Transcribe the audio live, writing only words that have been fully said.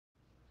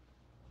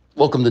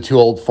Welcome to Two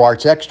Old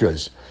Farts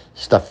Extras.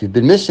 Stuff you've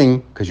been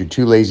missing because you're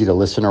too lazy to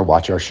listen or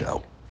watch our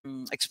show.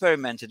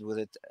 Experimented with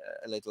it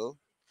a little,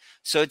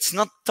 so it's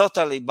not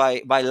totally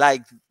by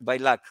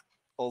luck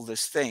all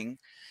this thing.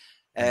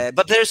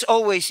 But there's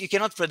always, you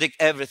cannot predict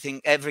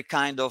everything, every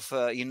kind of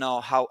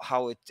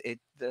how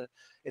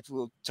it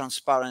will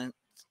transparently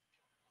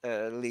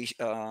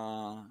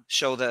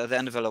show the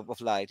envelope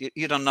of light.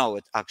 You don't know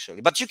it actually,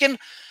 but you can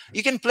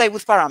play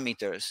with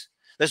parameters.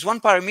 There's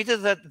one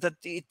parameter that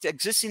it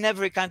exists in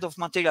every kind of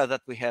material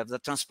that we have, the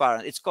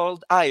transparent. It's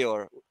called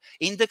IOR,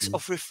 index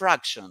of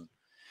refraction.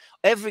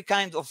 Every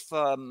kind of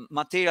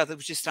material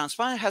which is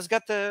transparent has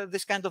got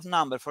this kind of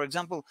number. For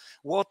example,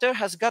 water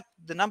has got,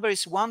 the number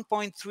is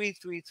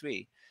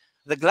 1.333.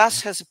 The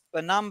glass has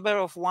a number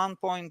of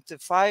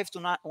 1.5 to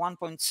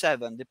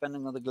 1.7,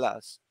 depending on the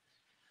glass.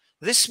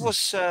 This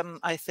was,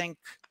 I think,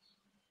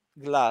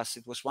 glass.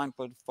 It was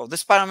 1.4.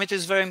 This parameter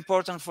is very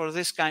important for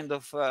this kind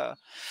of.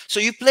 So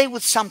you play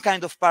with some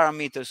kind of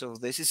parameters of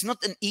this. It's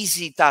not an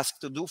easy task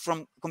to do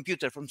from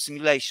computer, from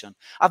simulation.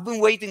 I've been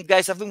waiting,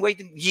 guys. I've been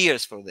waiting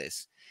years for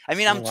this. I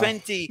mean, I'm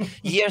 20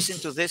 years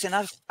into this, and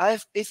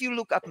if you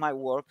look at my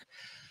work,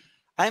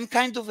 I'm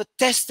kind of a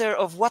tester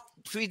of what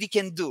 3D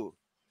can do,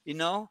 you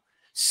know.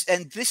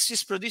 And this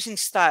is producing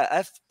style.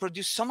 I've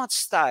produced so much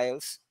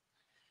styles,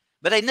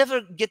 but I never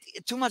get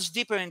too much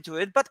deeper into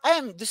it. But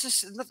this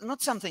is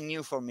not something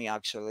new for me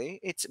actually.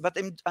 But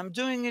I'm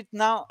doing it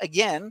now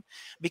again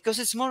because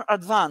it's more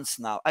advanced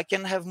now. I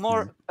can have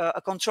more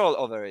control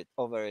over it.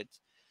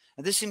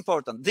 And this is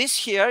important. This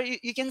here,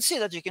 you can see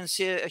that you can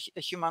see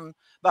a human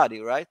body,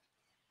 right?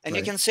 And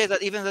you can say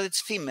that even that it's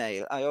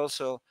female. I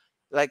also,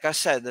 like I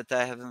said, that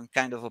I have a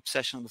kind of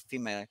obsession with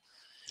female.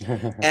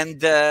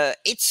 And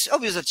it's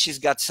obvious that she's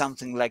got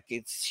something like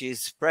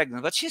she's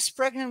pregnant, but she's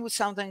pregnant with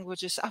something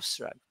which is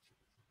abstract.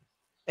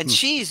 And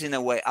she is in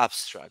a way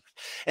abstract.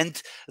 And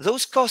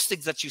those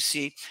caustics that you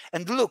see,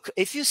 and look,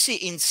 if you see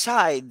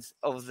inside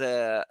of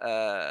the,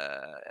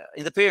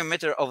 in the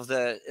perimeter of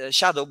the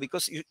shadow,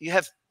 because you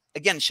have,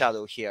 again,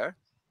 shadow here,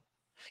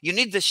 you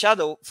need the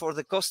shadow for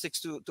the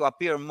caustics to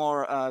appear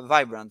more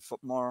vibrant, for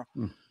more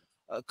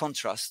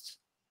contrast.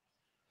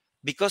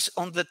 Because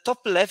on the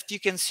top left, you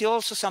can see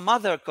also some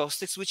other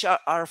caustics which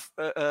are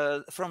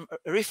from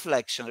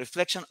reflection.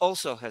 Reflection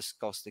also has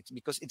caustics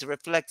because it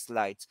reflects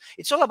light.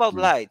 It's all about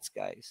lights,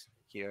 guys,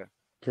 here.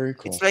 Very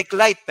cool. It's like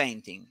light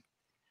painting,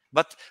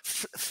 but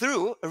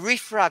through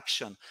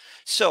refraction.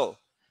 So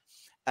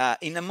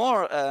in a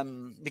more,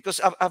 because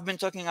I've been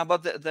talking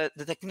about the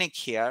technique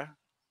here,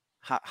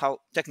 how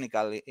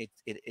technically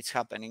it's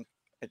happening,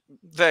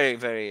 very,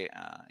 very,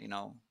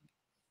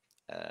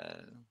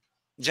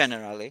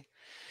 generally.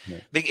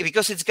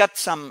 Because it's got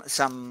some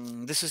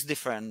this is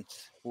different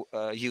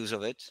use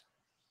of it,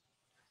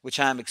 which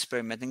I'm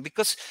experimenting,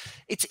 because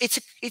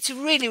it's a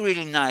really,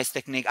 really nice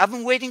technique. I've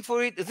been waiting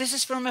for it. This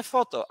is from a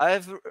photo.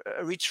 I've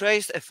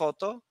retraced a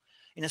photo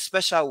in a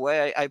special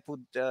way. I put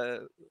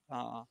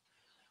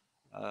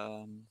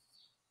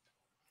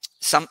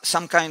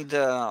some kind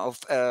of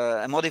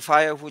a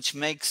modifier which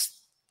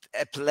makes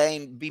a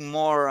plane be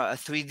more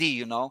 3D,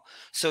 you know.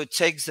 So it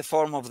takes the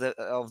form of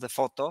the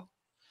photo.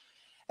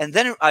 And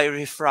then I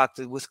refract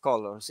it with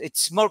colors.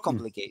 It's more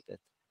complicated.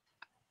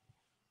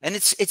 And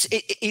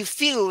you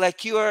feel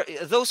like you are,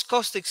 those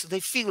caustics, they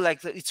feel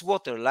like it's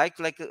water, like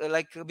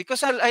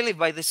because I live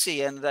by the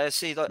sea and I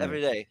see it every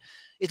day.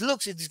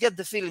 It's get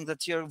the feeling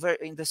that you're very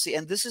in the sea.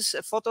 And this is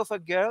a photo of a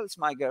girl. It's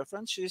my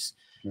girlfriend. She's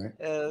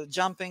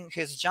jumping.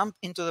 Has jumped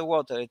into the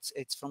water.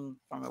 It's from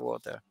the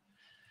water.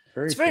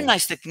 It's a very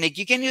nice technique.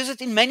 You can use it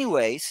in many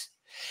ways.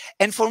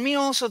 And for me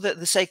also,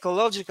 the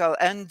psychological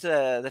and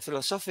the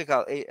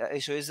philosophical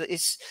issue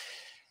is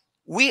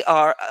we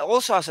are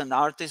also, as an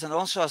artist and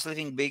also as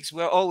living beings,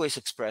 we're always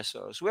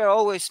expressors. We're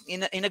always,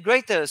 in a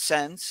greater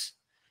sense,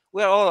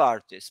 we're all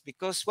artists,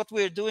 because what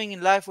we're doing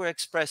in life, we're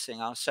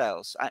expressing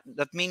ourselves.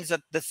 That means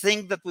that the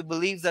thing that we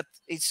believe that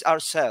it's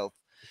ourselves.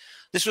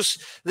 This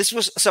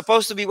was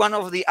supposed to be one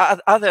of the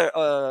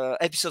other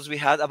episodes we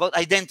had about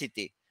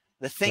identity,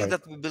 the thing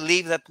that we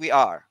believe that we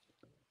are,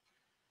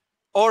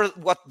 or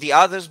what the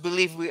others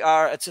believe we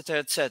are, etc.,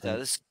 etc.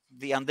 This is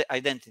the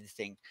identity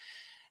thing.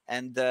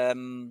 And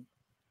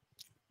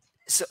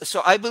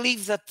so I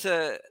believe that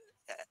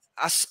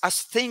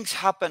as things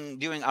happen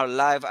during our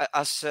life,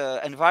 as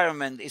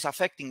environment is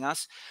affecting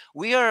us,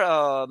 we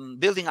are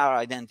building our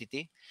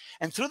identity,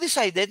 and through this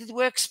identity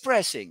we're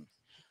expressing.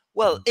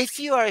 Well, if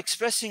you are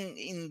expressing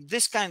in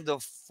this kind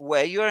of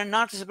way, you're an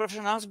artist, a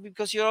professional artist,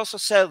 because you also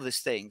sell these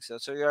things.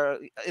 So you're.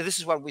 This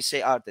is what we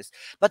say, artist.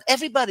 But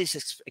everybody's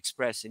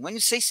expressing. When you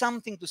say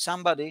something to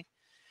somebody,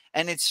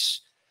 and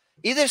it's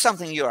either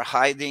something you are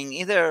hiding,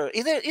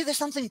 either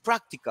something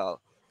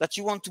practical that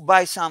you want to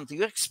buy something.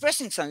 You're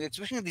expressing something. You're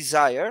expressing a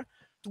desire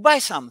to buy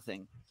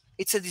something.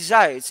 It's a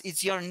desire.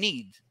 It's your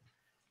need.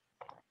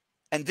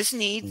 And this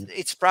need,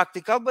 it's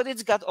practical, but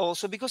it's got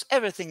also, because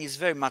everything is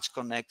very much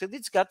connected,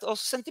 it's got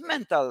also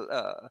sentimental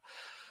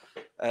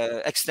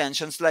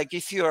extensions. Like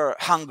if you're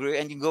hungry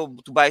and you go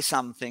to buy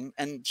something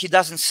and he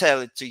doesn't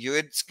sell it to you,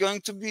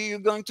 you're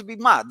going to be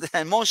mad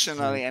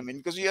emotionally. I mean,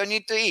 because you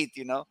need to eat,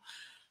 you know.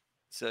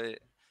 So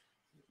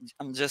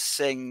I'm just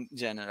saying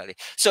generally.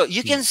 So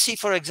you can see,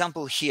 for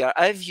example, here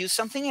I've used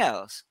something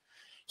else.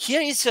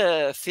 Here is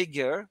a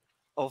figure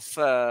of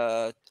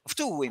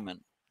two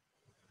women,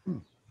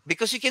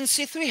 because you can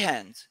see three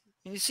hands.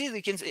 You see,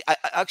 you can see,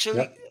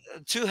 actually,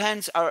 two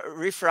hands are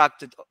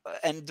refracted,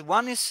 and the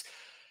one is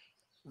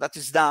that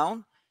is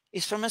down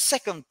is from a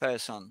second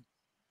person.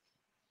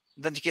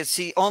 Then you can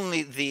see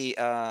only the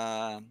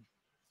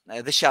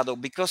shadow,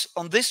 because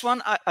on this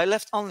one I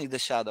left only the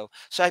shadow.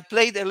 So I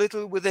played a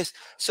little with this.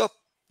 So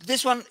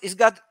this one is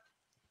got,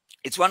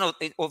 it's one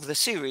of the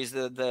series,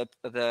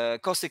 the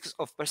Caustics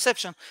of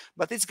Perception,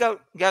 but it's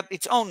got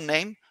its own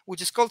name,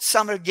 which is called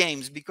Summer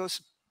Games,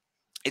 because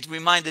it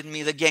reminded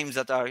me the games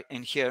that are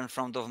in here in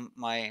front of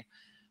my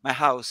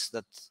house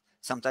that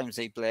sometimes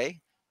they play,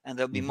 and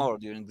there'll be more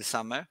during the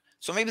summer.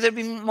 So maybe there'll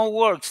be more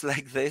works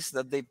like this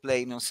that they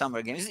play, you know,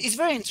 summer games. It's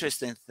very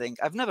interesting thing.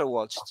 I've never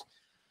watched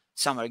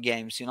summer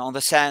games, you know, on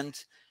the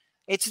sand.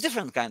 It's a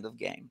different kind of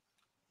game.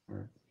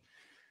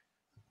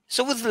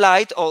 So with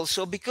light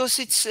also, because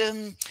it's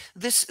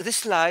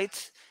this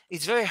light,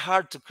 it's very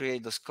hard to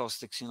create those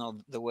caustics, you know,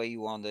 the way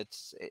you want it.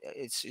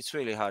 It's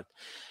really hard.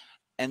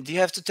 And you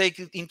have to take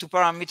it into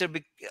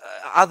parameter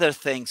other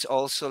things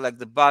also, like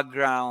the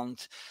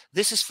background.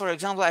 This is, for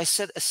example, I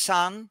set a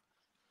sun,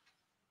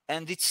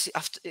 and it's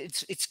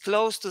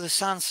close to the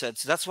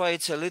sunsets. That's why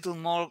it's a little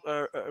more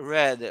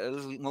red, a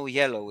little more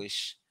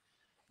yellowish.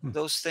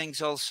 Those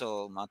things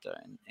also matter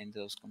in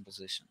those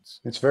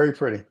compositions. It's very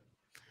pretty.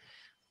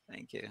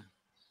 Thank you.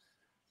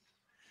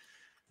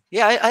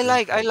 Yeah, I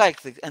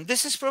like it, and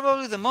this is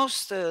probably the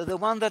most the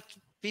one that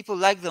people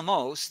like the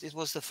most. It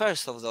was the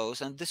first of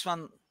those, and this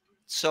one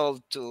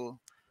sold to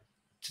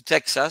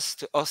Texas,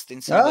 to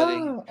Austin.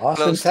 Somebody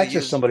Austin,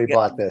 Texas. Somebody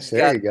bought this.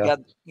 There you go.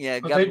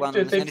 Got one,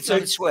 and it's on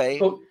its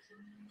way.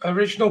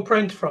 Original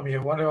print from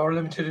you, one or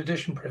limited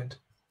edition print.